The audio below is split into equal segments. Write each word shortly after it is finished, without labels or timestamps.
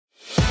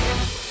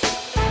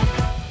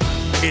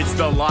It's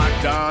the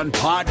Locked On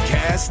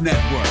Podcast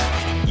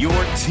Network, your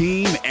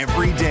team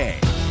every day.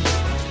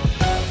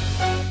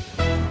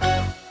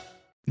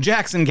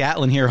 Jackson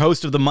Gatlin here,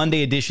 host of the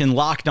Monday edition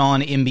Locked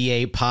On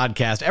NBA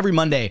podcast. Every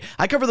Monday,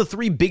 I cover the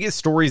three biggest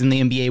stories in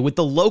the NBA with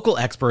the local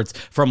experts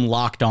from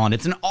Locked On.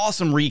 It's an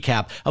awesome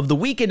recap of the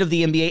weekend of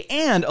the NBA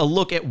and a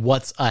look at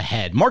what's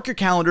ahead. Mark your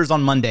calendars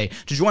on Monday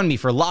to join me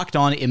for Locked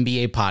On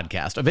NBA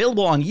podcast,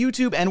 available on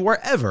YouTube and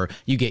wherever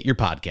you get your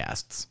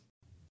podcasts.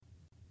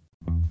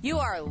 You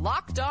are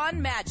Locked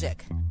On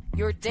Magic,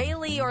 your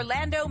daily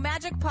Orlando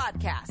Magic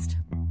podcast,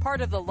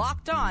 part of the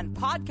Locked On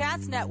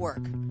Podcast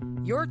Network,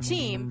 your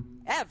team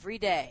every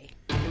day.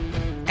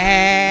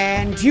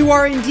 And you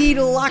are indeed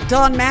Locked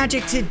On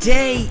Magic.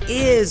 Today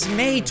is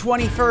May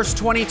 21st,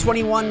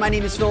 2021. My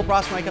name is Philip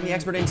Rossmike. I'm the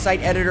expert insight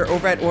editor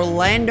over at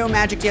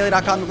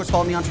OrlandoMagicDaily.com. Of course,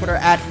 follow me on Twitter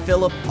at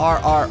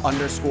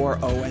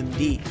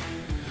PhilipRR_OMD.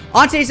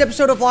 On today's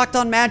episode of Locked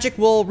On Magic,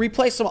 we'll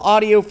replay some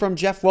audio from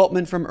Jeff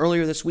Weltman from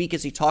earlier this week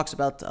as he talks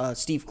about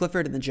Steve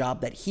Clifford and the job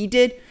that he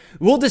did.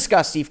 We'll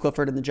discuss Steve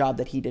Clifford and the job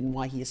that he did and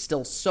why he is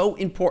still so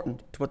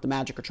important to what the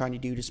Magic are trying to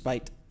do,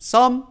 despite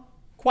some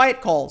quiet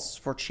calls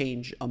for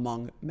change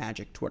among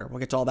Magic Twitter. We'll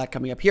get to all that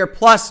coming up here.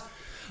 Plus,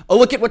 a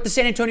look at what the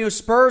San Antonio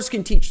Spurs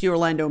can teach the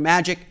Orlando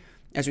Magic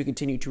as we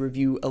continue to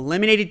review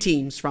eliminated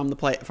teams from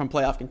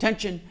playoff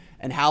contention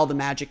and how the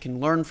Magic can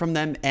learn from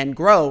them and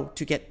grow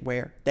to get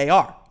where they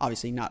are.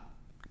 Obviously not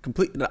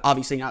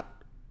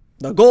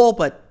the goal,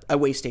 but a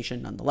way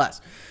station nonetheless.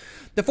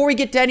 Before we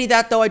get to any of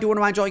that, though, I do want to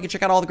remind you all you can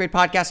check out all the great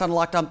podcasts on the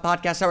Locked On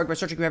Podcast Network by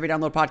searching for every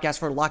download podcast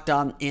for Locked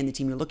On and the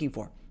team you're looking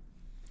for.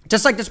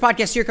 Just like this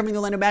podcast here covering the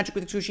Orlando Magic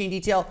with excruciating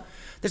detail,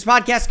 this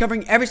podcast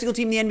covering every single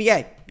team in the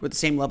NBA with the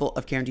same level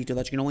of care and detail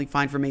that you can only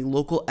find from a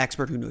local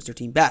expert who knows their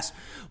team best.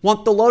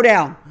 Want the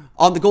lowdown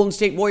on the Golden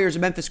State Warriors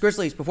and Memphis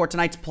Grizzlies before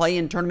tonight's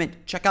play-in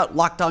tournament? Check out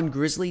Locked On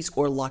Grizzlies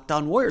or Locked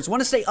On Warriors. Want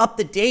to stay up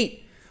to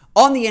date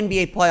on the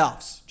NBA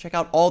playoffs? Check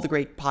out all the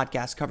great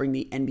podcasts covering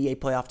the NBA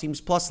playoff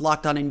teams, plus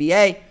Locked On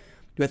NBA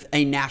with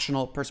a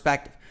national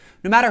perspective.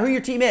 No matter who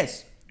your team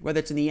is, whether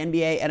it's in the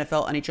NBA,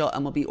 NFL, NHL,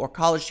 MLB, or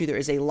college too, there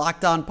is a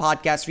Locked On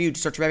podcast for you.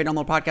 Just search for every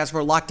download podcast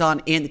for Locked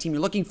On and the team you're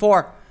looking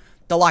for.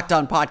 The Locked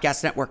On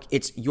Podcast Network.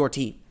 It's your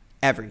team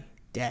every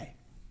day.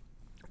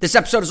 This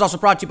episode is also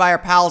brought to you by our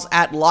pals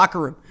at Locker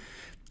Room.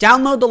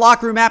 Download the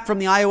Locker Room app from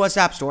the iOS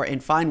App Store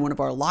and find one of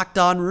our Locked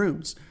On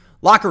rooms.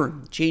 Locker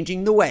Room,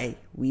 changing the way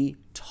we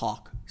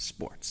talk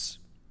sports.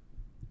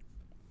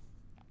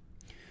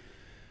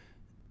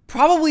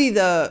 Probably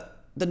the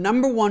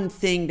number one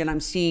thing that I'm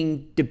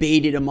seeing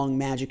debated among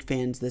Magic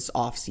fans this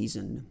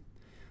offseason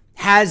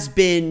has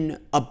been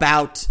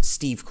about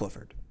Steve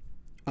Clifford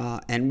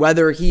and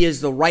whether he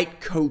is the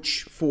right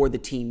coach for the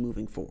team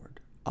moving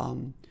forward.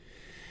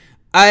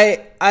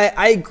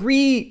 I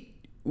agree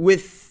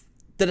with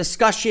the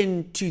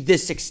discussion to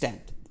this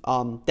extent,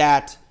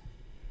 that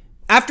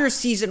after a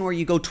season where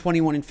you go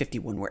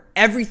 21-51, where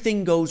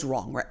everything goes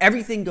wrong, where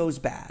everything goes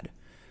bad,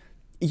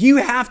 you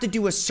have to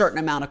do a certain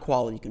amount of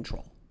quality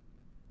control.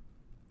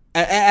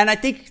 And I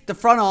think the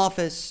front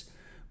office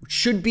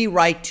should be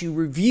right to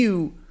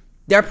review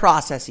their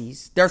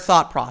processes, their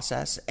thought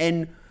process,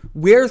 and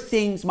where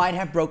things might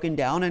have broken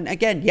down. And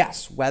again,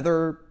 yes,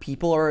 whether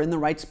people are in the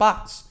right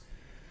spots.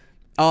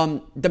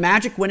 The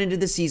Magic went into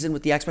the season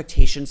with the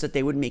expectations that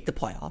they would make the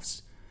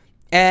playoffs.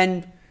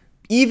 And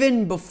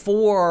even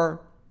before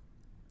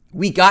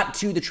we got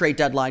to the trade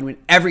deadline, when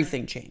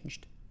everything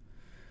changed,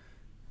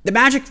 the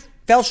Magic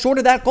fell short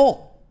of that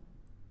goal.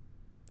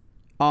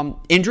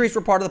 Injuries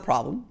were part of the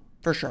problem.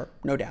 For sure,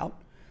 no doubt.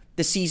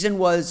 The season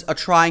was a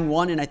trying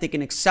one, and I think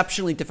an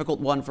exceptionally difficult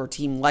one for a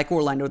team like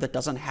Orlando that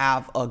doesn't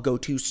have a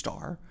go-to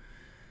star.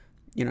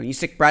 You know, you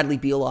stick Bradley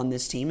Beal on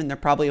this team, and they're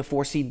probably a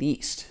 4-seed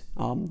beast.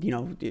 That's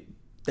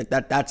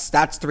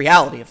the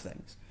reality of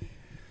things.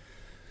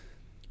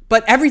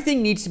 But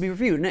everything needs to be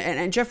reviewed,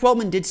 and Jeff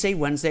Weltman did say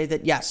Wednesday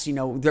that yes, you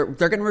know, they're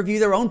going to review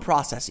their own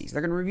processes. They're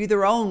going to review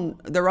their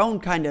own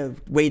kind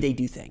of way they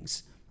do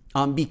things,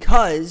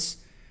 because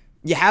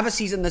you have a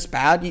season this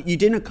bad. You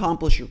didn't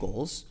accomplish your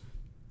goals.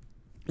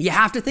 You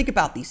have to think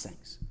about these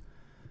things.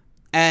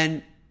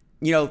 And,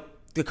 you know,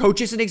 the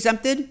coach isn't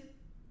exempted.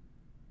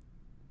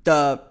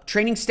 The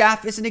training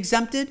staff isn't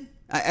exempted.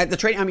 A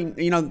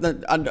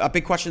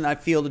big question that I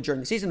fielded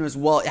during the season was,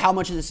 well, how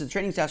much of this is the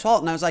training staff's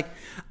fault? And I was like,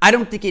 I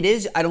don't think it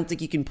is. I don't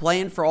think you can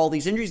plan for all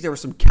these injuries. There were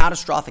some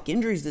catastrophic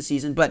injuries this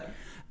season, but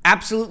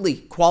absolutely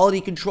quality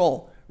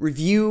control.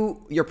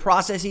 Review your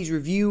processes,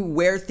 review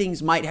where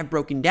things might have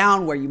broken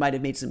down, where you might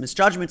have made some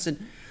misjudgments, and,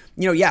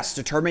 you know, yes,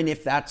 determine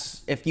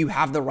if you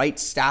have the right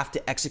staff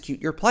to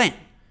execute your plan.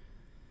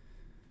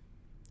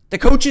 The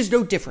coach is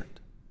no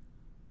different.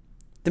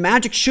 The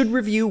Magic should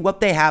review what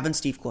they have in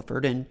Steve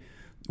Clifford and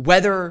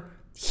whether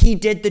he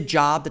did the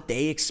job that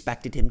they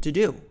expected him to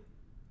do.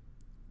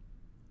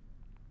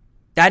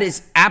 That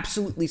is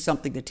absolutely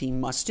something the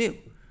team must do.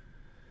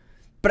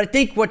 But I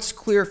think what's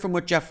clear from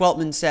what Jeff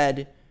Weltman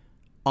said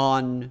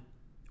on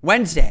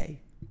Wednesday,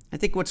 I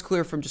think what's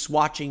clear from just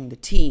watching the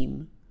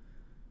team,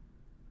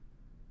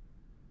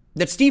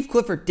 that Steve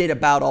Clifford did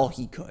about all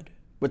he could.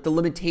 with the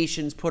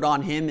limitations put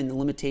on him and the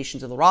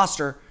limitations of the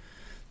roster.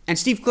 And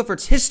Steve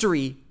Clifford's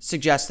history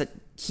suggests that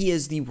he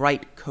is the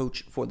right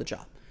coach for the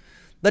job.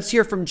 Let's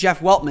hear from Jeff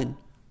Weltman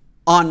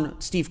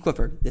on Steve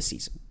Clifford this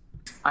season.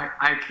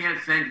 I can't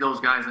thank those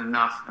guys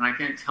enough, and I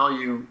can't tell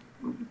you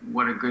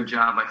what a good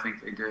job I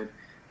think they did.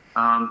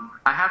 I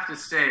have to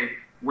say,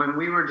 when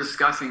we were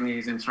discussing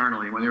these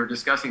internally, when we were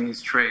discussing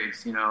these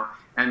trades,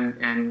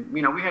 and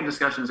we had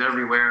discussions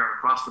everywhere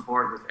across the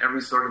board with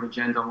every sort of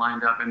agenda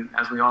lined up, and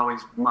as we always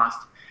must.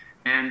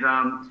 And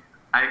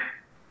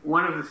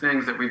one of the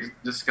things that we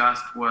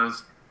discussed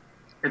was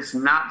it's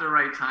not the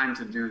right time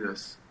to do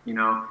this.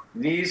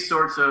 These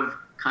sorts of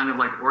kind of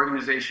like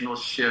organizational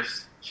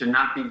shifts should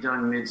not be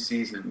done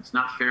mid-season. It's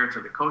not fair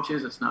to the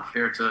coaches. It's not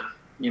fair to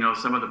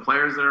some of the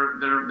players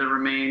that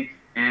remain,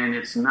 and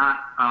it's not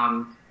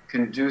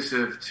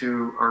conducive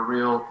to a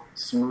real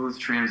smooth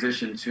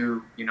transition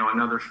to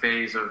another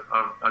phase of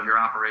your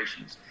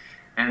operations.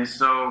 And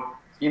so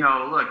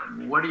look,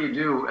 what do you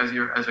do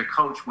as a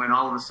coach when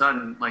all of a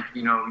sudden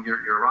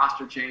your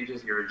roster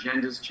changes, your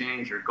agendas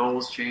change, your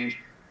goals change?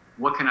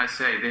 What can I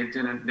say? They've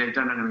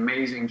done an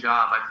amazing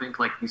job. I think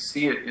we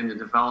see it in the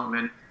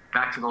development.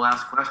 Back to the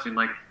last question,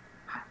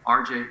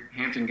 RJ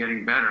Hampton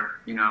getting better,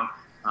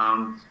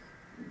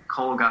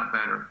 Cole got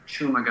better,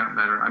 Chuma got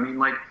better. I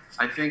mean,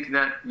 I think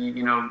that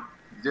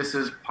this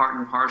is part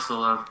and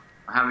parcel of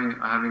having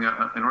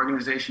an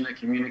organization that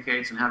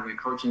communicates and having a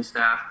coaching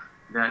staff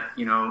that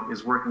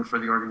is working for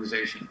the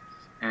organization.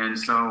 And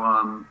so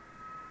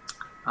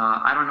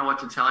I don't know what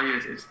to tell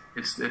you.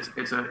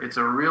 It's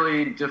a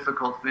really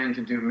difficult thing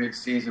to do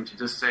mid-season, to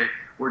just say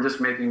we're just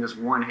making this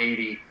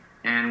 180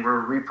 and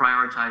we're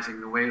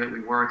reprioritizing the way that we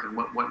work and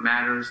what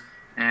matters.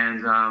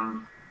 And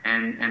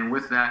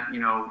with that,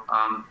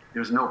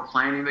 there's no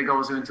planning that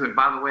goes into it.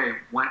 By the way,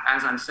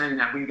 as I'm saying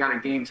that, we got a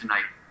game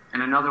tonight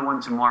and another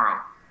one tomorrow.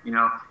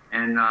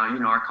 And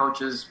our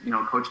coaches,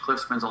 Coach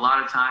Cliff spends a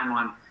lot of time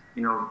on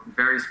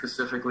very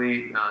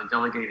specifically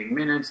delegating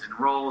minutes and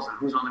roles and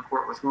who's on the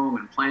court with whom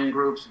and playing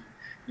groups,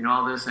 and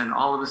all this. And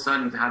all of a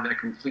sudden to have that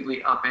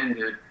completely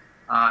upended,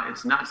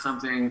 it's not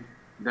something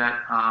that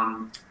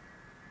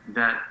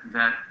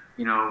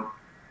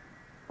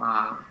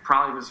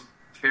probably was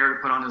fair to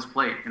put on his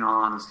plate, in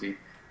all honesty.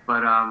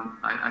 But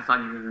I thought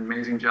he did an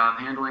amazing job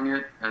handling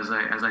it, as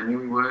I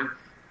knew he would.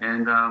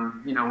 And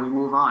we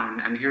move on.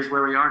 And here's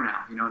where we are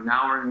now.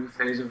 Now we're in a new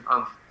phase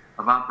of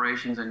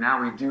operations, and now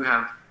we do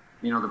have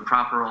the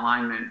proper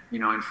alignment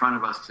in front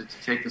of us to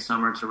take the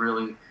summer to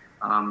really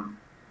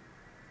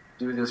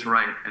do this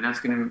right. And that's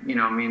going to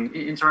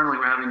internally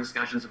we're having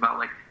discussions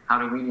about how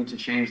do we need to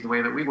change the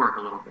way that we work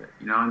a little bit,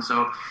 and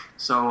so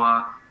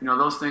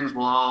those things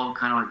will all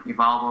kind of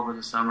evolve over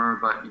the summer.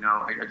 But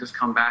I just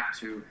come back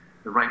to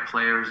the right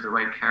players, the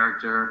right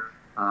character,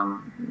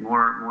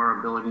 more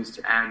abilities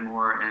to add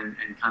more, and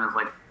kind of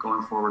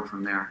going forward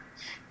from there.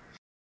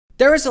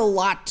 There is a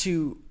lot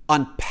to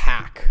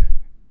unpack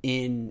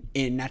in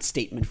that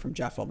statement from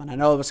Jeff Weltman. I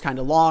know it was kind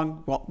of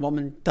long.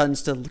 Weltman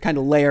tends to kind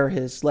of layer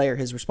his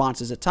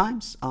responses at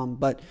times,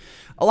 but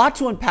a lot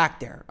to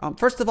unpack there.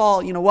 First of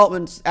all,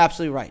 Weltman's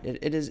absolutely right.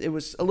 It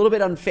was a little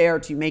bit unfair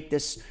to make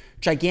this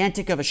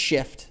gigantic of a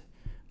shift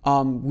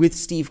with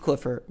Steve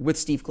Clifford.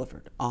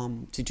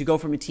 To go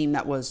from a team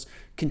that was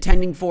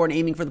contending for and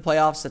aiming for the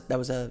playoffs, that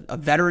was a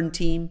veteran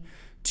team,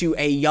 to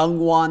a young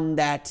one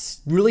that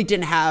really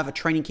didn't have a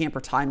training camp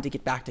or time to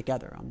get back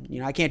together.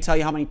 I can't tell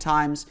you how many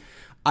times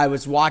I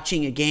was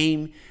watching a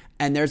game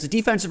and there's a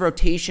defensive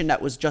rotation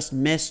that was just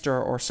missed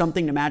or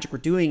something the Magic were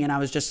doing, and I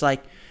was just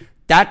like,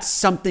 that's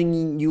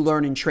something you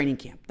learn in training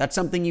camp. That's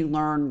something you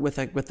learn with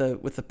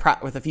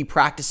a few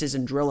practices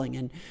and drilling.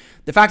 And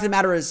the fact of the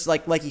matter is,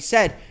 like he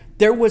said,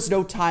 there was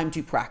no time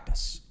to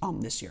practice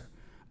this year.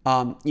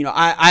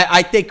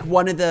 I think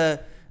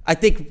I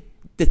think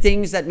the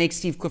things that make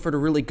Steve Clifford a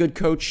really good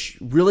coach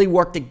really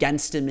worked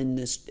against him in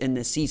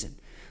this season.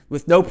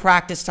 With no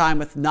practice time,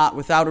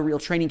 without a real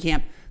training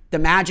camp, the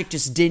Magic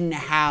just didn't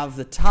have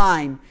the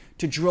time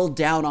to drill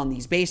down on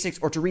these basics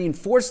or to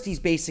reinforce these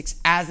basics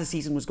as the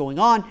season was going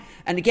on.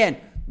 And again,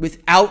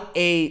 without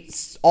a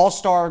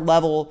all-star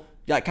level,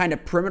 that kind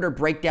of perimeter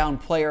breakdown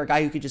player, a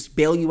guy who could just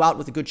bail you out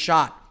with a good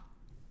shot,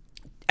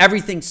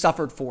 everything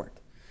suffered for it.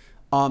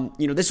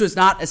 This was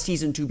not a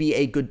season to be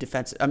a good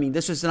defense.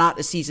 This was not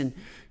a season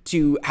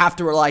to have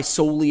to rely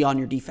solely on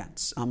your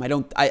defense.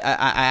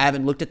 I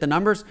haven't looked at the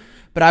numbers,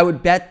 but I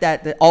would bet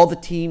that all the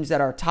teams that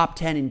are top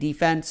 10 in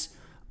defense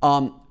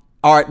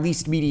are at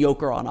least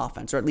mediocre on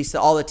offense, or at least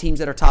all the teams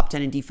that are top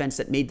 10 in defense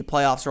that made the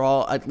playoffs are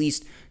all at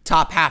least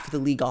top half of the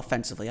league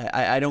offensively.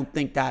 I don't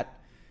think that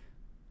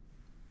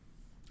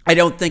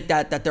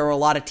there are a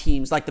lot of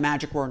teams like the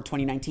Magic were in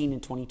 2019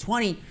 and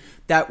 2020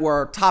 that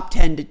were top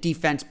 10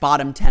 defense,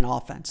 bottom 10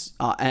 offense.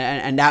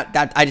 And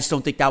that I just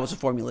don't think that was a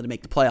formula to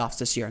make the playoffs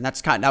this year. And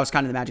that was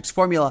kind of the Magic's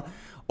formula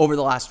over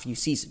the last few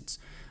seasons.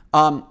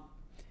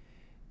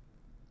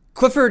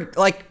 Clifford,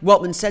 like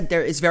Weltman said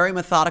there, is very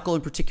methodical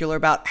in particular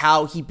about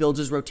how he builds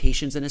his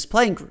rotations and his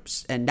playing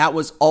groups. And that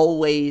was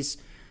always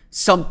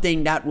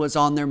something that was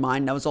on their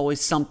mind. That was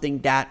always something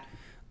that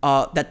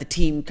that the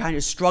team kind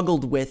of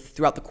struggled with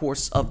throughout the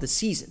course of the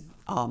season.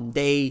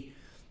 There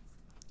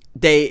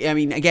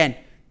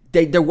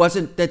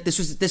wasn't that this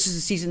is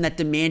a season that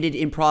demanded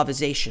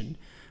improvisation,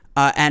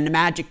 and the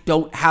Magic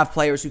don't have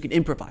players who can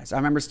improvise. I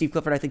remember Steve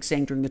Clifford, I think,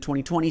 saying during the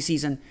 2020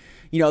 season,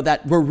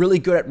 that we're really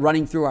good at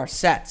running through our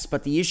sets,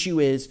 but the issue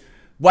is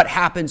what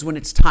happens when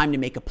it's time to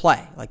make a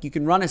play. Like, you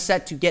can run a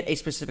set to get a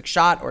specific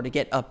shot or to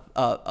get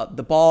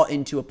the ball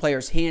into a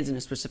player's hands in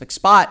a specific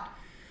spot,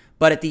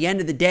 but at the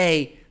end of the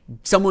day,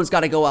 someone's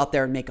got to go out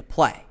there and make a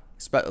play,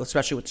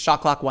 especially with the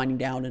shot clock winding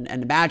down.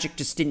 And the Magic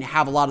just didn't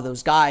have a lot of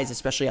those guys,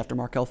 especially after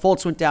Markelle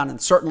Fultz went down, and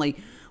certainly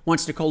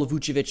once Nikola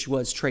Vucevic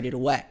was traded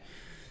away.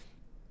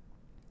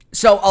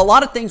 So a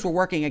lot of things were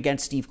working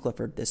against Steve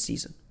Clifford this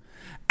season.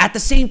 At the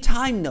same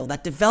time, though,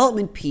 that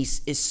development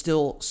piece is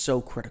still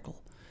so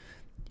critical.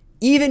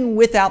 Even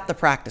without the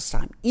practice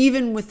time,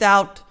 even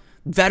without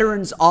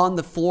veterans on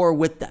the floor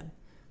with them,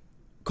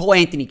 Cole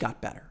Anthony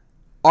got better.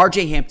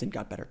 RJ Hampton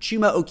got better.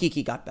 Chuma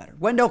Okeke got better.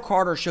 Wendell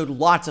Carter showed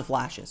lots of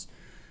flashes.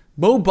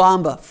 Mo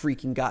Bamba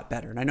freaking got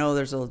better. And I know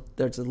there's a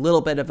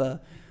little bit of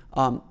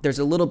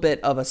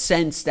a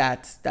sense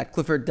that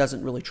Clifford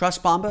doesn't really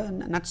trust Bamba,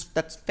 and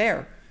that's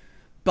fair.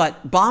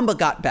 But Bamba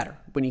got better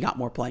when he got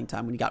more playing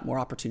time, when he got more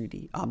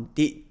opportunity.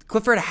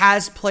 Clifford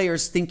has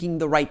players thinking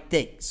the right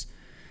things.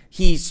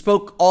 He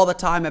spoke all the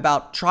time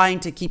about trying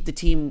to keep the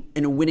team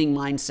in a winning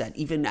mindset,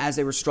 even as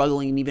they were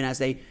struggling and even as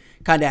they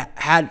kind of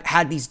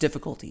had these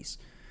difficulties.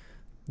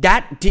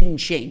 That didn't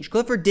change.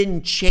 Clifford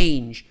didn't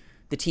change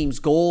the team's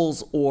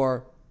goals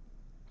or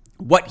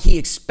what he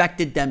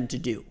expected them to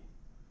do.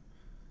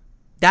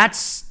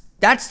 That's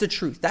the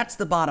truth. That's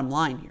the bottom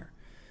line here.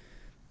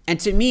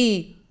 And to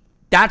me,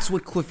 that's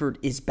what Clifford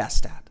is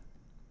best at.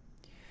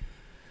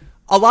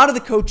 A lot of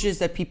the coaches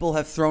that people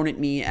have thrown at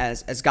me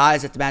as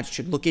guys that the Magic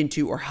should look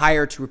into or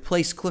hire to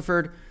replace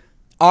Clifford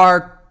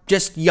are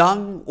just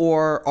young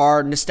or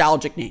are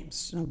nostalgic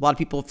names. A lot of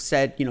people have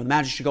said, the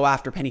Magic should go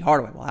after Penny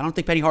Hardaway. Well, I don't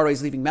think Penny Hardaway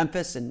is leaving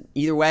Memphis, and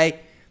either way,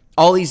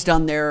 all he's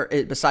done there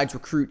besides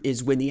recruit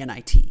is win the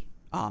NIT.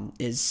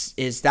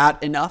 Is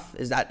that enough?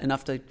 Is that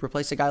enough to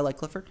replace a guy like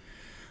Clifford?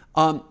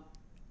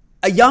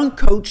 A young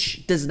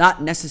coach does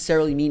not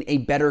necessarily mean a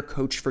better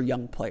coach for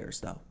young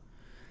players, though.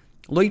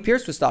 Lloyd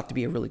Pierce was thought to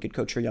be a really good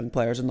coach for young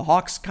players, and the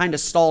Hawks kind of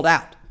stalled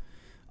out.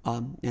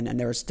 And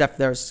there's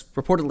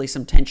reportedly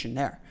some tension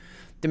there.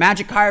 The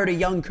Magic hired a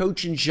young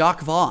coach in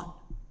Jacques Vaughn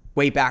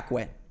way back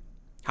when.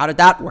 How did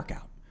that work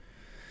out?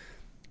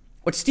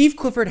 What Steve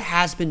Clifford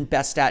has been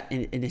best at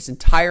in his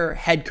entire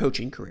head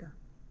coaching career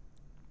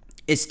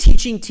is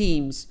teaching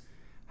teams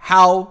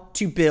how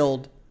to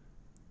build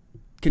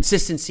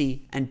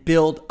consistency and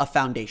build a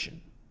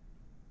foundation.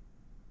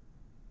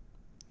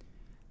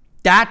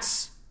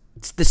 That's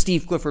the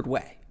Steve Clifford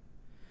way.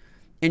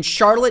 In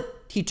Charlotte,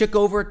 he took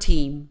over a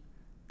team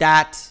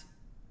that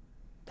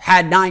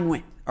had 9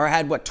 wins, or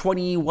had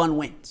 21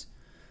 wins,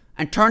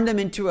 and turned them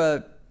into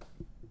a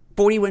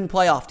 40-win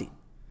playoff team.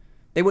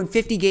 They won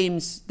 50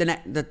 games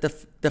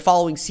the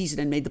following season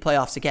and made the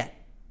playoffs again.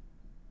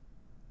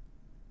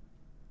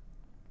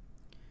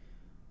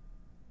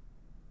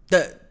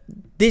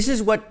 This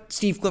is what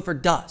Steve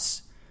Clifford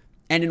does.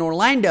 And in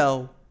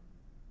Orlando,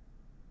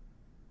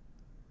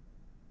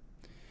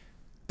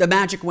 the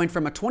Magic went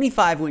from a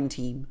 25-win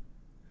team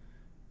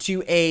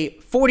to a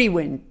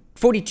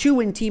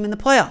 42-win team in the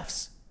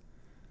playoffs.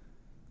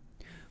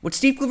 What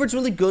Steve Clifford's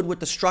really good with,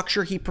 the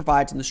structure he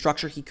provides and the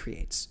structure he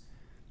creates,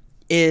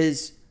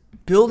 is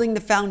building the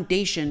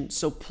foundation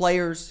so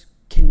players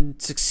can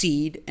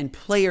succeed and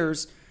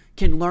players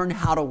can learn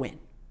how to win.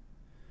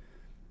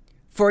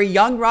 For a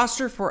young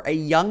roster, for a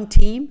young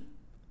team,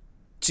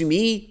 to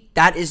me,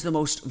 that is the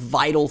most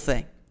vital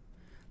thing.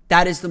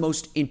 That is the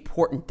most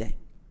important thing,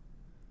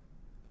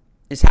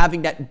 is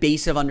having that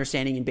base of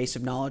understanding and base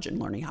of knowledge and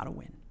learning how to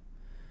win.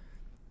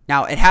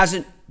 Now, it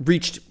hasn't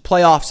reached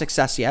playoff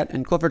success yet,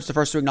 and Clifford's the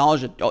first to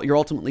acknowledge that you're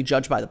ultimately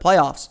judged by the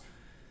playoffs,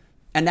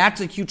 and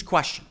that's a huge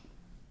question.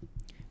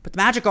 But the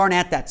Magic aren't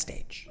at that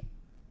stage.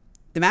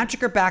 The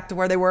Magic are back to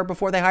where they were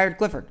before they hired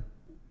Clifford,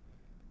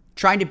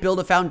 trying to build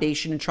a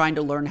foundation and trying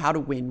to learn how to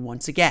win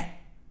once again.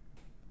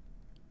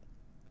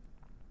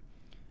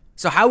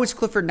 So how is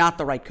Clifford not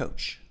the right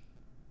coach?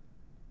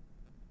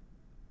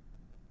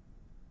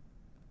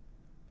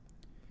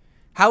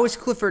 How is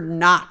Clifford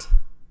not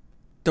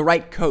the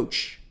right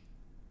coach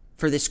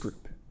for this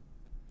group?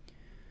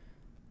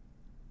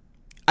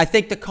 I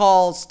think the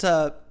calls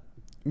to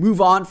move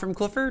on from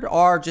Clifford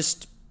are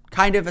just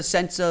kind of a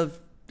sense of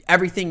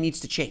everything needs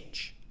to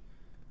change.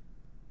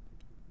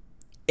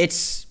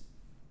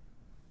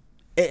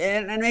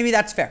 And maybe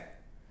that's fair.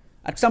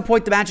 At some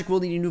point, the Magic will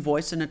need a new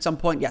voice, and at some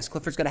point, yes,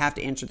 Clifford's going to have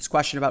to answer this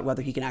question about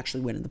whether he can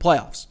actually win in the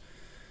playoffs.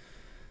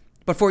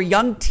 But for a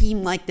young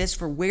team like this,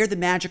 for where the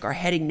Magic are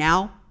heading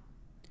now,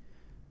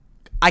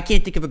 I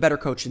can't think of a better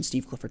coach than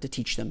Steve Clifford to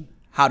teach them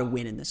how to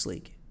win in this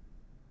league,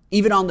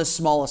 even on the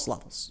smallest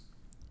levels,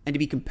 and to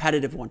be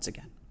competitive once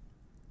again.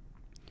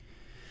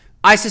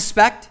 I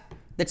suspect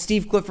that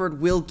Steve Clifford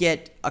will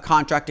get a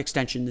contract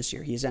extension this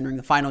year. He is entering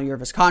the final year of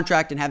his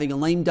contract, and having a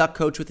lame duck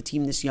coach with a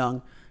team this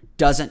young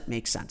doesn't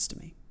make sense to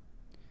me.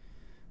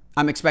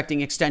 I'm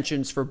expecting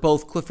extensions for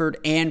both Clifford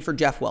and for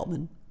Jeff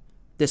Weltman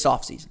this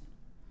offseason.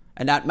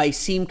 And that may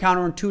seem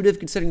counterintuitive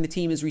considering the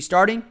team is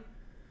restarting,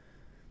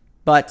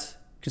 but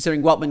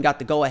considering Weltman got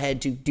the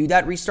go-ahead to do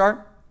that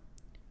restart,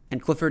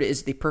 and Clifford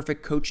is the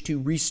perfect coach to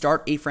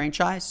restart a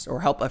franchise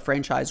or help a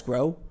franchise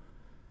grow,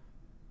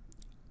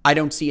 I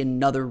don't see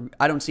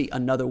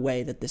another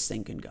way that this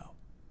thing can go.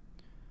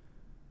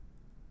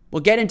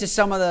 We'll get into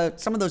some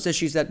of those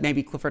issues that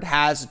maybe Clifford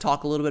has to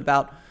talk a little bit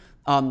about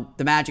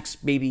the Magic's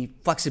maybe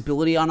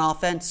flexibility on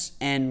offense,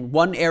 and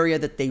one area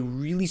that they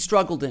really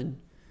struggled in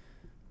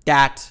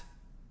that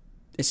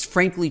is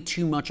frankly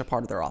too much a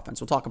part of their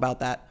offense. We'll talk about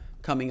that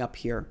coming up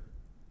here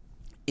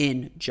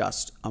in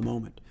just a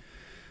moment.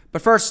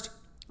 But first,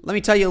 let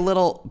me tell you a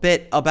little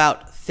bit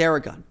about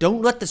Theragun.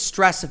 Don't let the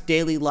stress of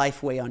daily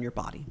life weigh on your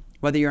body.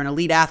 Whether you're an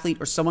elite athlete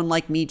or someone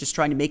like me just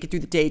trying to make it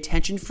through the day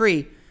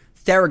tension-free,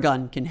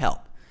 Theragun can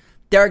help.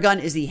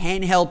 Theragun is the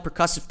handheld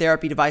percussive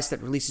therapy device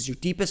that releases your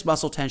deepest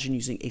muscle tension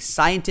using a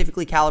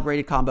scientifically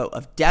calibrated combo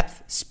of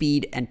depth,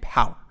 speed, and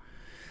power.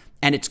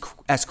 And it's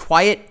as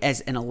quiet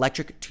as an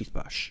electric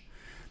toothbrush.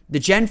 The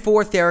Gen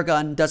 4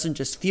 Theragun doesn't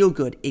just feel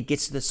good, it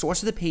gets to the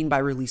source of the pain by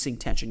releasing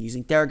tension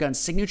using Theragun's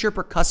signature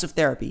percussive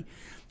therapy,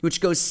 which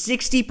goes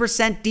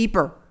 60%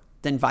 deeper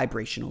than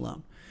vibration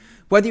alone.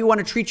 Whether you want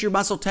to treat your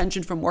muscle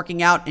tension from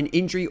working out, an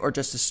injury, or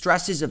just the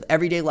stresses of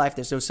everyday life,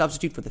 there's no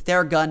substitute for the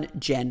Theragun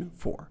Gen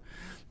 4.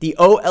 The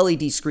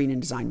OLED screen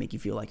and design make you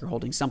feel like you're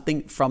holding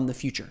something from the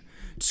future.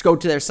 Just go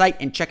to their site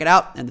and check it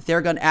out, and the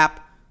Theragun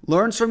app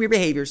learns from your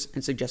behaviors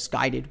and suggests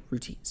guided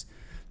routines.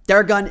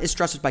 Theragun is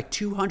trusted by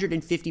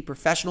 250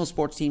 professional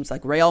sports teams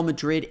like Real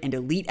Madrid and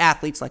elite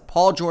athletes like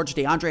Paul George,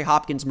 DeAndre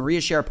Hopkins, Maria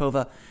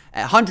Sharapova,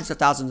 hundreds of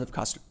thousands of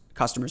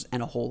customers,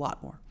 and a whole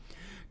lot more.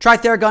 Try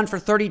Theragun for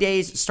 30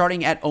 days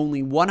starting at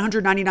only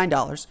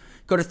 $199.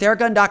 Go to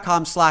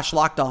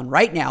Theragun.com/lockedon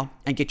right now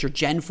and get your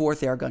Gen 4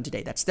 Theragun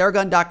today. That's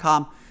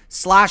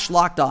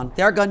Theragun.com/lockedon.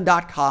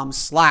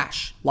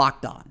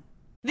 Theragun.com/lockedon.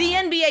 The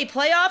NBA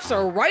playoffs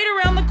are right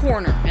around the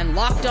corner, and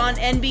Locked On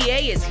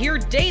NBA is here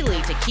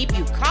daily to keep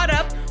you caught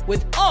up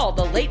with all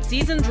the late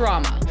season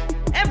drama.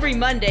 Every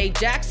Monday,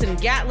 Jackson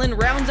Gatlin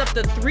rounds up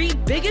the 3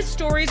 biggest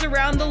stories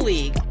around the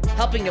league,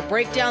 helping to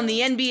break down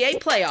the NBA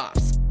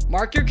playoffs.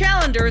 Mark your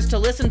calendars to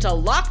listen to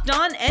Locked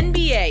On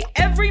NBA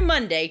every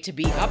Monday to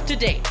be up to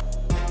date.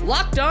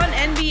 Locked On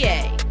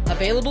NBA,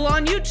 available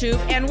on YouTube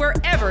and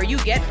wherever you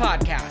get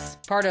podcasts.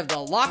 Part of the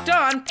Locked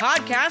On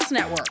Podcast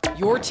Network,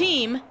 your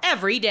team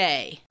every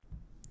day.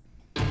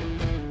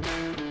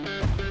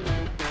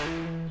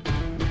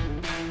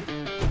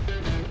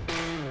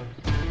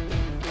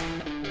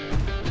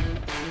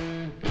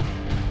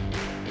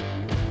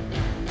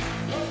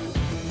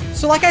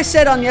 So like I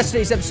said on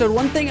yesterday's episode,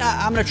 one thing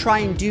I'm going to try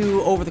and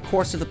do over the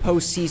course of the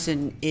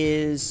postseason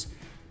is,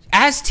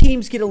 as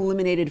teams get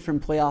eliminated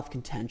from playoff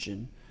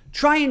contention,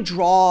 try and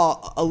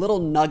draw a little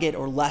nugget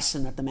or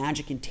lesson that the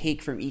Magic can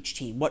take from each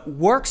team. What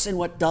works and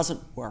what doesn't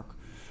work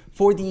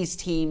for these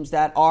teams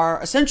that are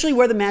essentially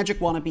where the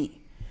Magic want to be.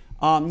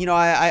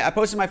 I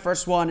posted my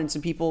first one and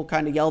some people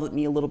kind of yelled at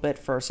me a little bit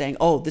for saying,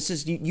 oh, this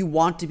is, you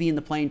want to be in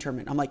the play-in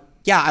tournament. I'm like,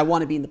 yeah, I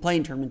want to be in the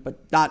play-in tournament,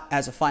 but not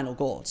as a final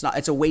goal.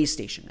 It's a way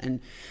station. And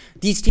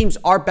these teams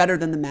are better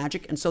than the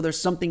Magic, and so there's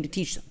something to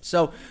teach them.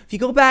 So if you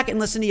go back and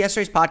listen to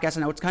yesterday's podcast,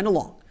 I know it's kind of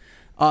long.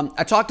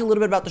 I talked a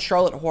little bit about the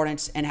Charlotte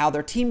Hornets and how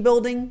their team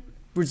building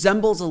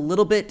resembles a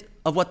little bit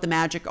of what the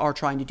Magic are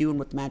trying to do and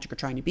what the Magic are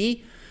trying to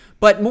be.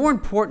 But more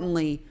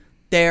importantly,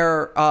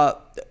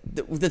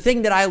 the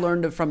thing that I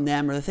learned from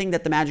them, or the thing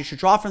that the Magic should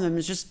draw from them,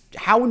 is just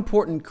how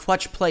important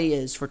clutch play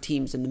is for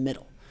teams in the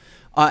middle.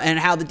 And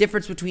how the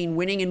difference between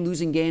winning and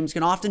losing games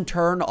can often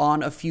turn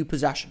on a few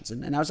possessions.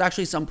 And that was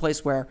actually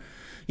someplace where,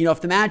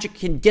 if the Magic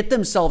can get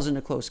themselves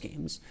into close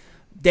games,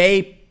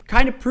 they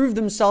kind of prove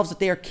themselves that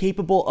they are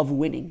capable of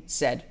winning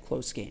said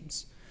close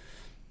games.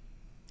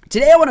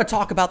 Today I want to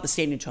talk about the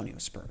San Antonio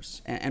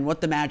Spurs and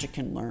what the Magic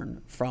can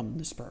learn from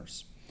the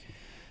Spurs.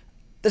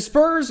 The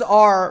Spurs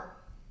are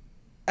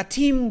a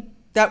team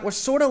that was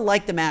sort of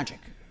like the Magic,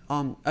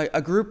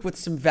 a group with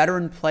some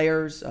veteran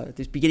players, at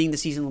the beginning of the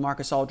season,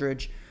 LaMarcus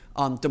Aldridge,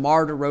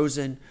 DeMar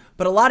DeRozan,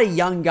 but a lot of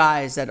young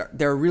guys that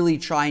they're really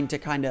trying to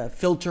kind of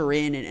filter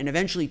in and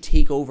eventually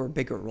take over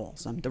bigger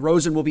roles.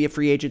 DeRozan will be a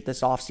free agent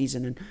this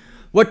offseason, and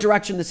what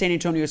direction the San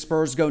Antonio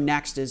Spurs go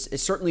next is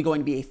certainly going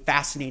to be a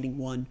fascinating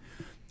one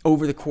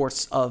over the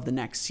course of the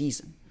next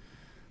season.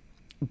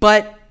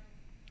 But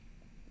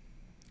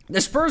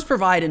the Spurs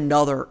provide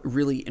another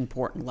really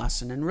important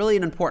lesson, and really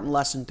an important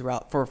lesson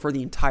throughout for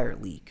the entire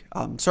league,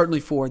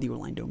 certainly for the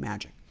Orlando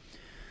Magic.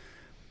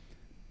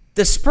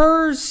 The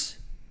Spurs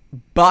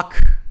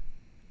buck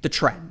the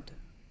trend.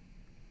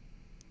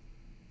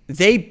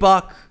 They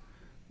buck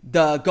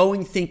the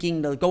going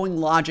thinking, the going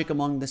logic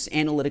among this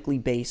analytically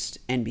based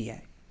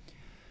NBA.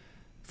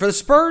 For the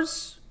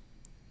Spurs,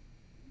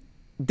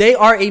 they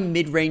are a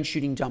mid-range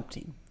shooting jump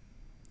team.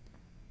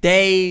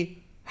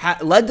 They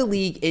led the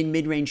league in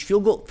mid-range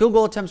field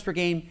goal attempts per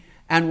game,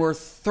 and were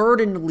third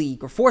in the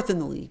league, or fourth in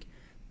the league,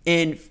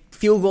 in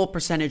field goal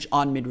percentage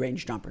on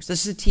mid-range jumpers.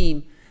 This is a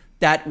team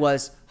that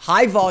was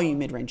high volume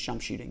mid-range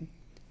jump shooting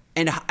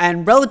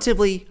and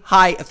relatively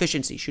high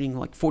efficiency, shooting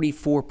like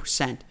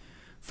 44%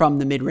 from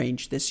the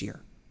mid-range this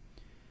year.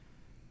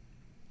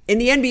 In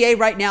the NBA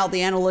right now, the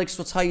analytics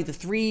will tell you the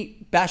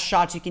three best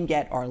shots you can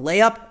get are a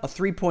layup, a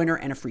three-pointer,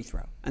 and a free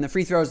throw. And the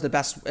free throw is the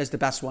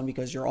best one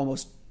because you're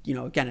almost,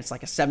 again, it's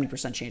like a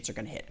 70% chance you're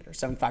going to hit it or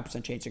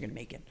 75% chance you're going to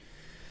make it.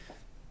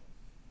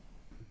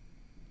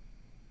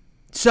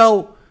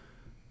 So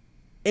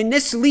in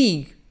this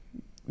league,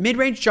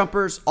 mid-range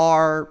jumpers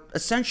are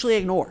essentially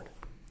ignored.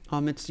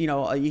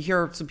 You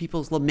hear some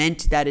people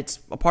lament that it's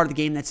a part of the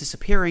game that's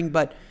disappearing,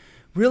 but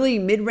really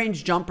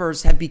mid-range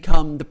jumpers have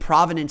become the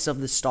provenance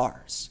of the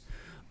stars.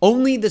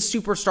 Only the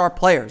superstar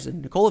players,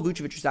 and Nikola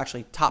Vucevic is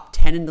actually top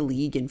 10 in the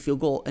league in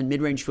field goal and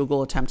mid-range field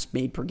goal attempts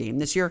made per game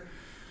this year.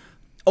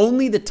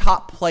 Only the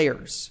top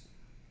players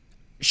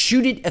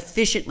shoot it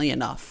efficiently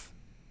enough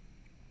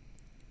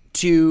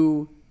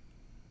to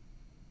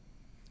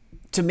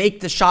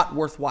make the shot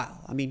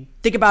worthwhile. I mean,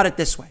 think about it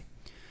this way.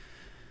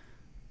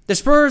 The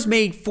Spurs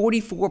made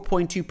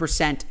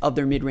 44.2% of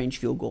their mid-range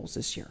field goals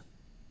this year.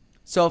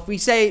 So if we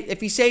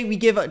say we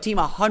give a team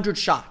 100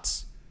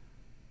 shots,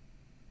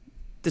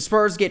 the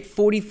Spurs get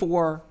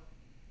 44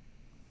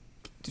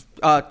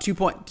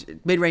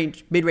 2-point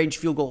mid-range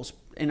field goals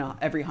in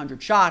every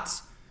 100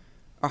 shots,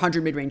 or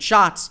 100 mid-range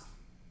shots.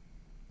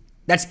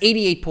 That's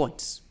 88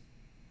 points,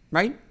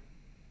 right?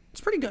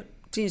 It's pretty good.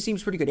 It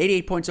seems pretty good.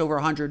 88 points over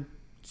 100.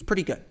 It's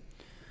pretty good.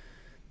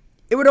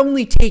 It would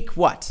only take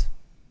what?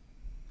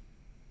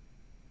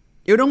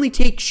 It would only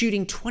take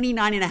shooting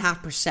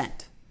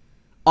 29.5%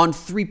 on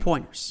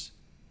three-pointers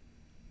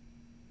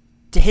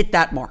to hit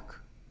that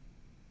mark.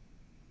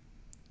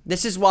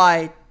 This is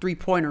why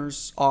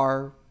three-pointers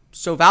are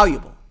so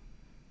valuable.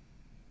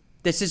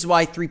 This is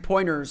why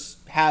three-pointers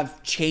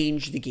have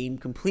changed the game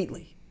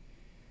completely.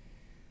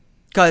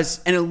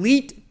 Because an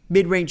elite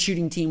mid-range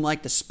shooting team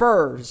like the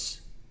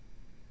Spurs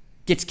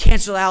gets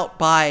canceled out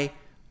by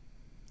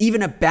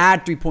even a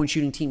bad three-point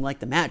shooting team like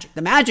the Magic.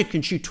 The Magic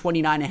can shoot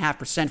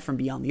 29.5% from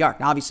beyond the arc.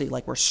 Now, obviously,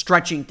 we're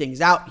stretching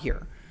things out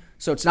here.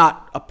 So it's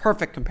not a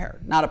perfect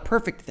comparison, not a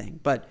perfect thing,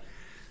 but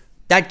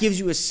that gives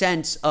you a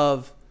sense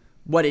of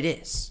what it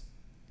is.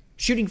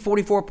 Shooting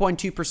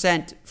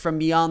 44.2% from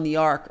beyond the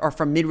arc or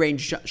from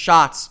mid-range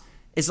shots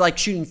is like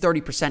shooting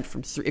 30%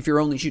 from if you're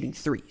only shooting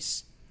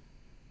threes.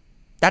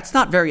 That's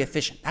not very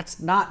efficient. That's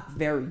not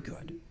very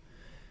good.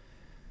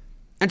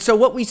 And so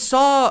what we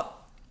saw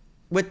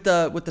with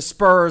the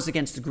Spurs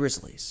against the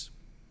Grizzlies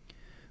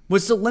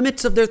was the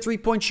limits of their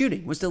three-point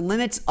shooting, was the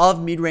limits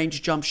of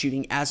mid-range jump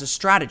shooting as a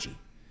strategy.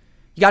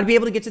 You got to be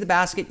able to get to the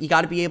basket. You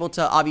got to be able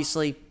to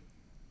obviously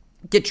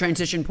get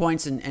transition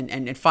points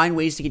and find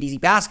ways to get easy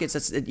baskets.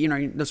 That's,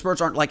 the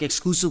Spurs aren't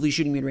exclusively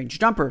shooting mid-range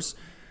jumpers,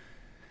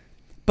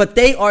 but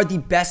they are the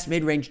best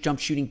mid-range jump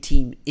shooting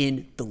team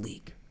in the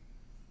league.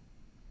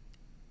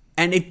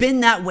 And they've been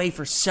that way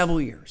for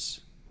several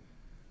years.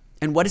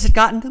 And what has it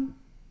gotten them?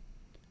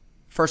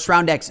 First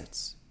round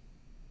exits.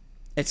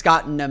 It's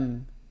gotten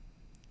them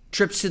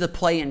trips to the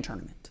play-in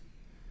tournament.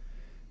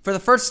 For the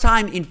first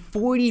time in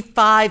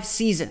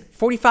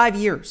 45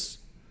 years,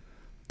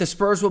 the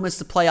Spurs will miss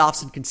the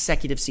playoffs in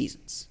consecutive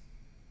seasons.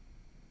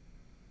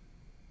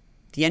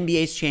 The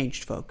NBA's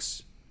changed,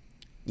 folks.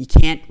 You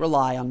can't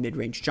rely on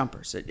mid-range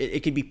jumpers.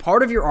 It can be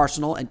part of your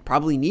arsenal and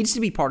probably needs to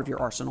be part of your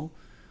arsenal,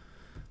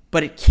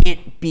 but it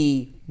can't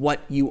be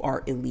what you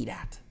are elite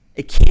at.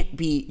 It can't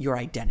be your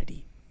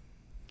identity.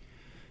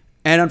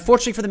 And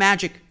unfortunately for the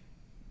Magic,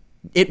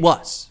 it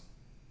was.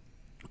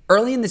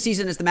 Early in the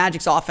season, as the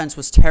Magic's offense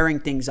was tearing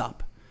things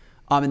up,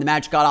 and the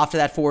Magic got off to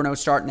that 4-0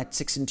 start and that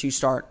 6-2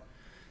 start,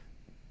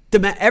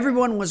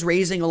 everyone was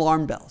raising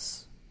alarm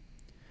bells.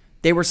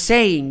 They were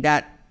saying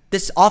that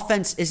this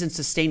offense isn't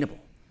sustainable.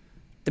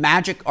 The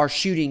Magic are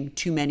shooting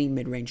too many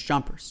mid-range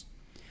jumpers.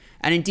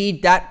 And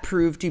indeed, that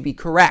proved to be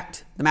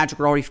correct. The Magic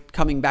were already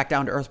coming back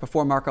down to earth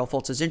before Markelle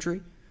Fultz's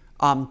injury.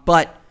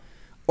 But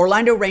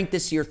Orlando ranked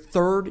this year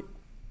third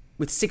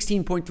with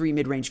 16.3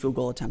 mid-range field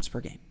goal attempts per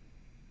game.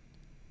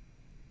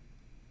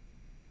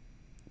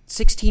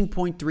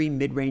 16.3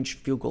 mid-range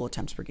field goal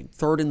attempts per game,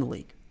 third in the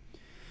league.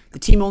 The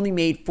team only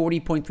made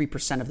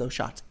 40.3% of those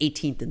shots,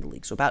 18th in the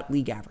league, so about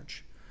league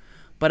average.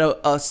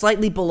 But a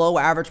slightly below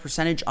average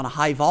percentage on a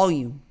high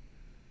volume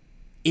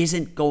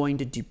isn't going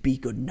to be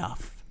good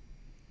enough.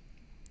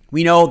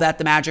 We know that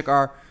the Magic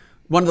are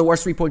one of the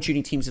worst three-point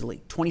shooting teams in the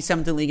league. 27th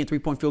in the league in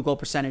three-point field goal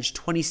percentage,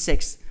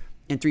 26th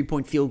in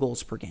three-point field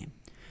goals per game.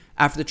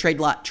 After the trade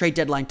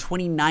deadline,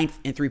 29th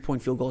in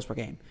three-point field goals per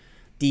game.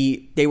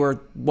 They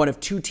were one of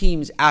two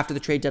teams after the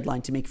trade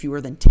deadline to make fewer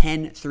than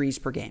 10 threes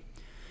per game.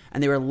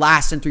 And they were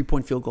last in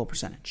three-point field goal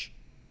percentage.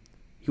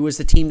 Who was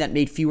the team that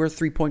made fewer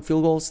three-point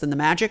field goals than the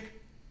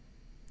Magic?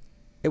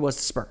 It was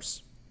the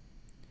Spurs.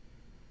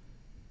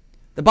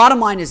 The bottom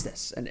line is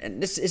this,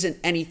 and this isn't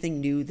anything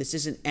new. This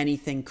isn't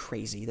anything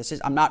crazy.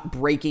 I'm not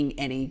breaking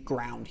any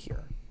ground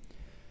here.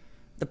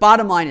 The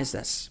bottom line is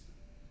this.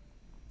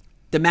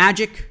 The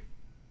Magic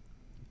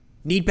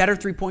need better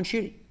three-point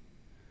shooting.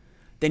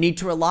 They need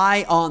to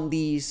rely on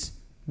these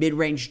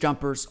mid-range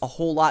jumpers a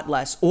whole lot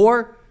less,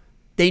 or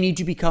they need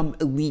to become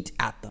elite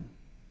at them.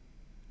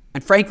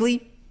 And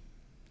frankly,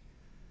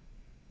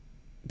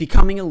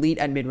 becoming elite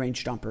at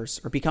mid-range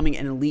jumpers or becoming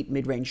an elite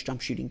mid-range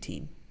jump shooting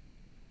team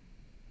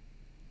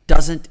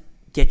doesn't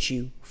get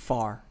you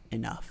far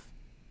enough.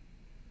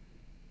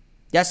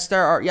 Yes,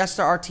 there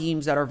are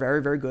teams that are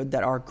very, very good,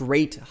 that are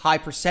great high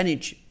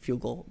percentage field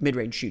goal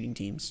mid-range shooting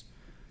teams.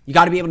 You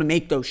got to be able to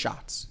make those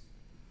shots.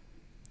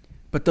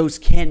 But those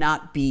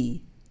cannot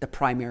be the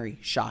primary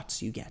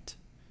shots you get.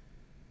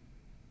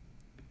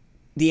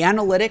 The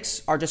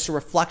analytics are just a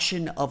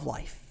reflection of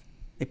life.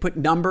 They put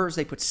numbers,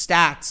 they put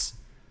stats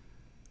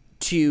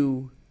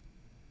to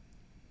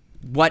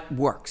what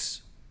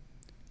works.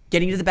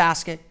 Getting to the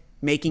basket,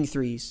 making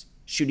threes,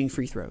 shooting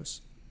free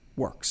throws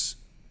works.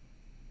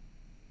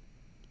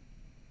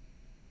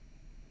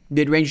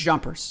 Mid-range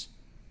jumpers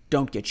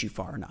don't get you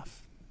far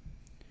enough.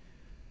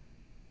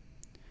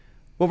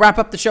 We'll wrap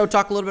up the show,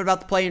 talk a little bit about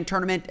the play-in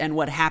tournament and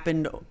what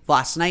happened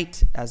last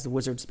night as the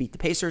Wizards beat the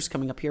Pacers,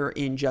 coming up here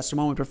in just a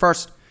moment. But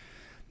first,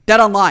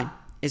 BetOnline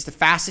is the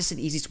fastest and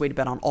easiest way to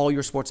bet on all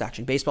your sports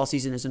action. Baseball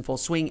season is in full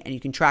swing, and you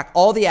can track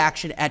all the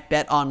action at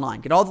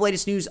BetOnline. Get all the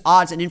latest news,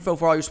 odds, and info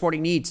for all your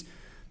sporting needs,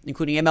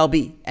 including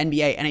MLB,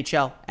 NBA,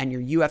 NHL, and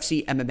your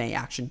UFC MMA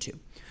action too.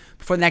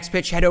 Before the next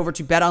pitch, head over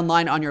to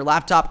BetOnline on your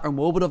laptop or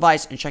mobile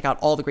device and check out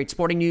all the great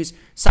sporting news,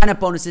 sign-up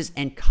bonuses,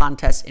 and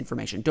contest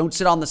information. Don't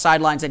sit on the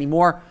sidelines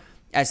anymore,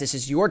 as this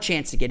is your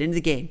chance to get into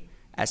the game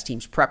as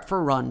teams prep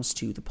for runs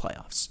to the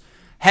playoffs.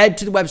 Head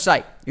to the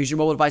website, use your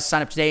mobile device to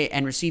sign up today,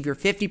 and receive your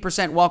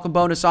 50% welcome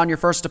bonus on your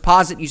first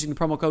deposit using the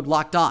promo code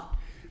LOCKEDON.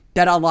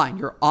 BetOnline,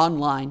 your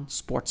online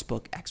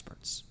sportsbook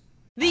experts.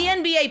 The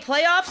NBA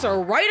playoffs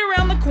are right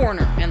around the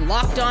corner, and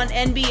Locked On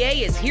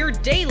NBA is here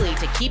daily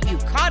to keep you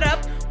caught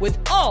up with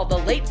all the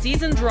late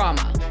season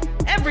drama.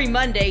 Every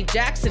Monday,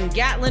 Jackson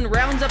Gatlin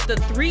rounds up the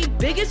 3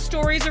 biggest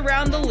stories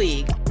around the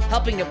league,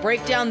 helping to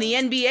break down the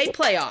NBA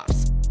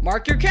playoffs.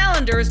 Mark your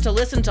calendars to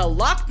listen to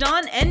Locked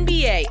On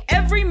NBA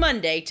every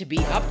Monday to be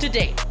up to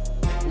date.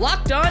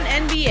 Locked On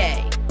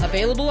NBA,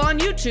 available on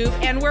YouTube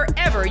and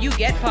wherever you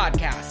get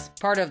podcasts.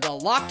 Part of the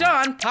Locked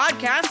On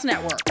Podcast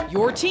Network,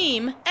 your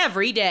team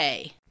every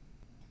day.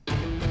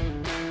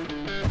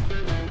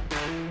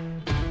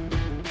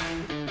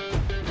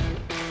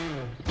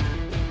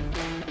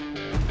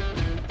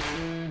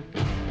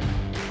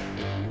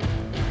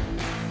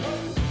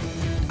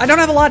 I don't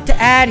have a lot to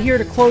add here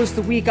to close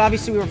the week.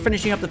 Obviously, we were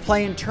finishing up the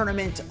play-in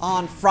tournament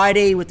on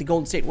Friday with the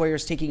Golden State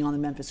Warriors taking on the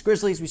Memphis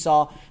Grizzlies. We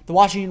saw the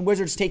Washington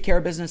Wizards take care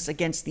of business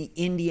against the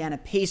Indiana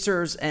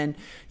Pacers. And,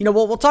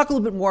 we'll talk a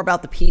little bit more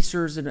about the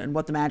Pacers and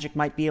what the Magic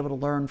might be able to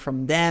learn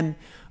from them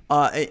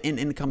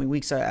in the coming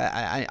weeks.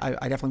 I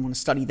definitely want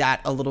to study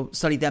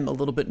them a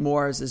little bit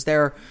more. Is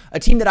there a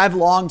team that I've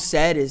long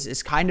said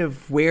is kind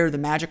of where the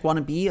Magic want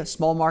to be, a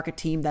small market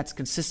team that's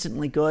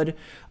consistently good,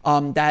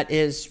 that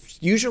is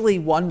usually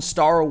one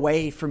star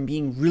away from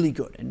being really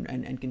good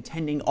and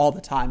contending all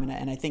the time.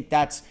 And I think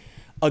that's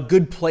a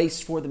good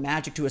place for the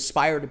Magic to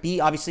aspire to be.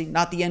 Obviously,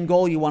 not the end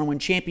goal. You want to win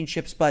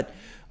championships, but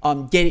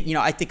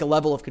I think a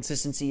level of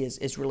consistency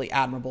is really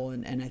admirable.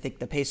 And I think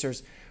the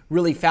Pacers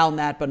really found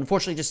that, but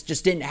unfortunately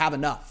just didn't have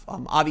enough.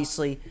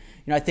 Obviously,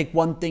 I think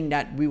one thing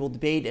that we will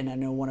debate, and I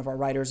know one of our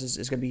writers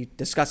is going to be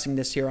discussing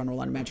this here on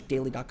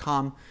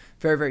OrlandoMagicDaily.com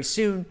very, very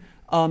soon,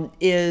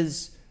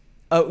 is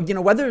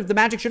whether the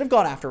Magic should have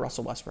gone after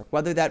Russell Westbrook,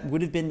 whether that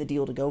would have been the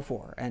deal to go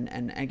for.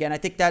 And again, I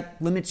think that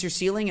limits your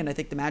ceiling, and I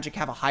think the Magic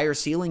have a higher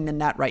ceiling than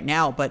that right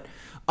now. But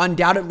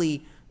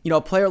undoubtedly, a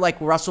player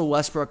like Russell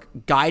Westbrook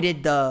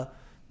guided the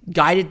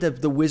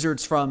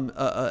Wizards from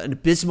an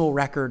abysmal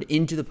record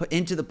into the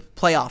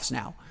playoffs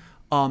now.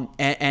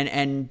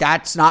 And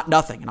that's not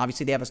nothing. And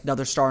obviously they have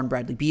another star in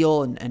Bradley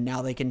Beal, and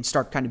now they can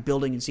start kind of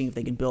building and seeing if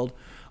they can build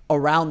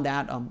around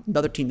that.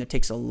 Another team that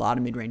takes a lot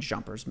of mid-range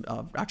jumpers.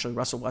 Actually,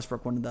 Russell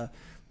Westbrook, one of the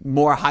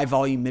more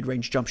high-volume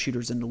mid-range jump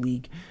shooters in the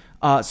league.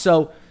 I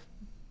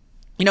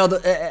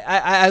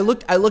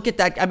look at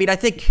that. I mean, I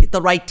think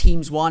the right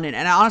teams won, and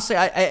honestly,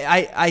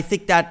 I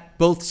think that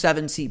both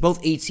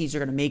 8 seeds are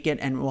going to make it,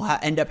 and we'll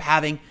end up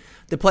having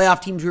the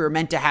playoff teams we were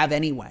meant to have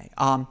anyway.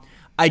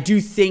 I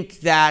do think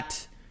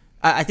that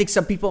I think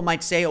some people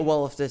might say, oh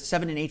well, if the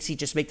 7 and 8 seed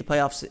just make the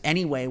playoffs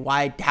anyway,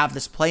 why have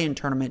this play-in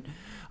tournament?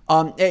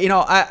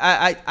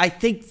 I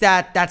think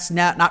that that's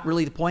not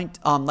really the point.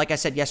 Like I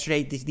said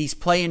yesterday, these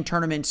play-in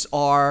tournaments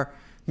are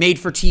made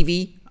for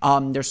TV.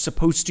 They're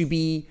supposed to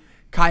be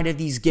kind of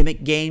these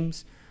gimmick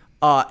games,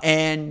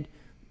 and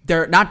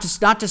they're not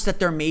just that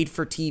they're made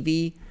for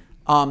TV.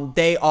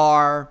 They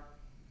are,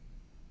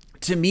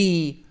 to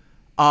me,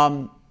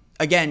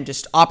 again,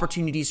 just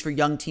opportunities for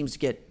young teams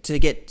to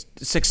get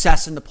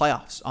success in the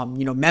playoffs.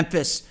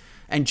 Memphis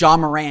and Ja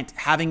Morant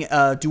having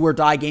a do or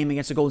die game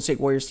against the Golden State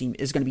Warriors team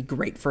is going to be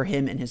great for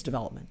him and his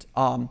development.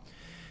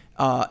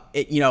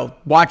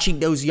 Watching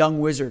those young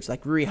Wizards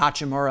like Rui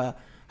Hachimura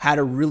had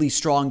a really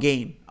strong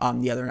game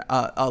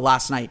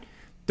last night.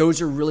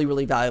 Those are really,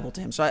 really valuable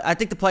to him. So I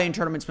think the play-in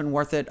tournament's been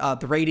worth it.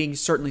 The ratings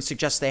certainly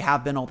suggest they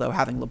have been, although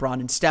having LeBron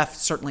and Steph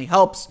certainly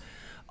helps.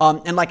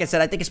 And like I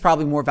said, I think it's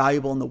probably more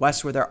valuable in the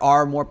West where there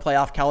are more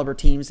playoff caliber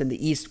teams than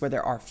the East where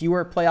there are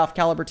fewer playoff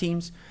caliber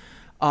teams.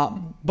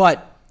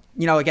 But,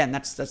 again,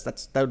 those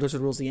are the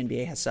rules the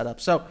NBA has set up.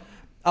 So,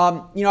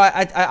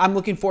 I'm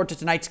looking forward to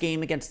tonight's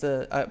game against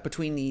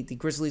between the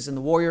Grizzlies and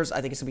the Warriors.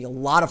 I think it's going to be a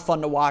lot of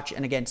fun to watch.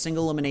 And again,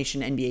 single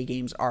elimination NBA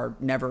games are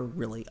never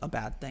really a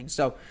bad thing.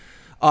 So,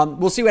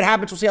 we'll see what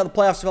happens. We'll see how the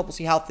playoffs develop. We'll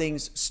see how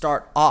things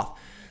start off.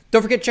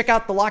 Don't forget to check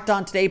out the Locked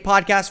On Today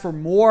podcast for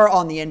more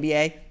on the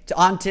NBA.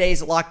 On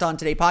today's Locked On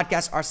Today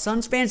podcast, are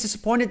Suns fans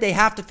disappointed they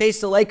have to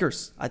face the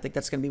Lakers? I think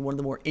that's going to be one of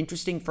the more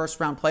interesting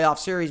first-round playoff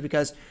series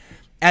because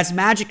as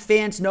Magic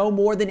fans know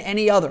more than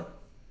any other,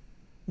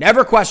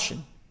 never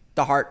question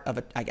the heart of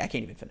I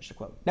can't even finish the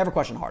quote. Never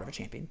question the heart of a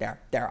champion.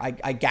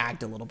 I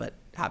gagged a little bit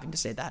having to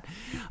say that.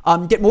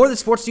 Get more of the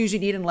sports news you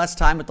need in less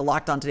time with the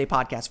Locked On Today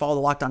podcast. Follow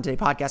the Locked On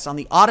Today podcast on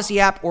the Odyssey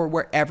app or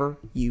wherever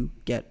you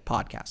get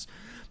podcasts.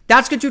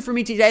 That's good too for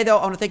me today, though.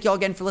 I want to thank you all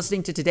again for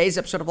listening to today's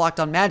episode of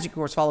Locked On Magic. Of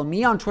course, follow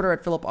me on Twitter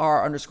at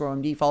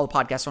PhilipR_OMD. Follow the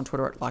podcast on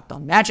Twitter at Locked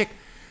On Magic.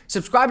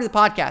 Subscribe to the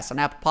podcast on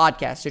Apple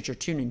Podcasts, Stitcher,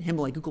 TuneIn,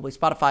 Himalaya, Google Play,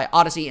 Spotify,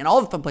 Odyssey, and all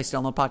the fun places to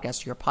download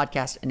podcasts to your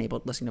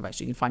podcast-enabled listening device.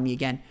 You can find me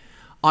again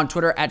on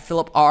Twitter at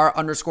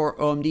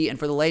PhilipR_OMD. And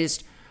for the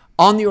latest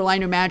on the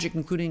Orlando Magic,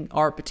 including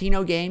our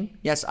Patino game,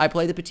 yes, I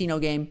play the Patino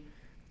game,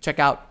 check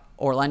out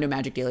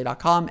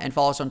OrlandoMagicDaily.com and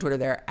follow us on Twitter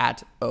there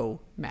at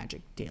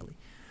OMagicDaily.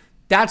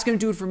 That's going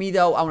to do it for me,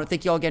 though. I want to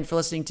thank you all again for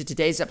listening to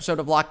today's episode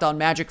of Locked On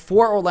Magic.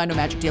 For Orlando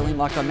Magic Daily and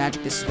Locked On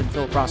Magic, this has been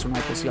Philip Ross and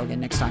Mike. We'll see you all again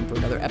next time for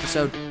another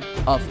episode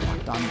of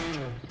Locked On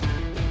Magic.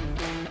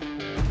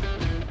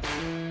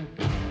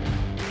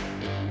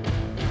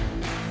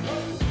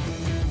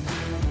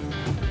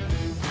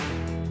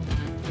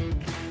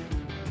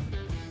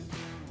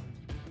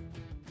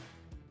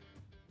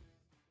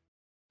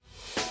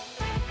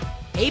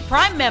 Hey,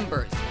 Prime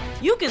members,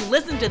 you can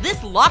listen to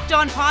this Locked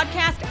On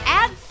podcast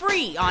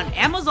ad-free on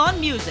Amazon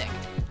Music.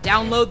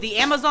 Download the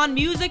Amazon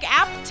Music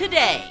app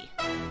today.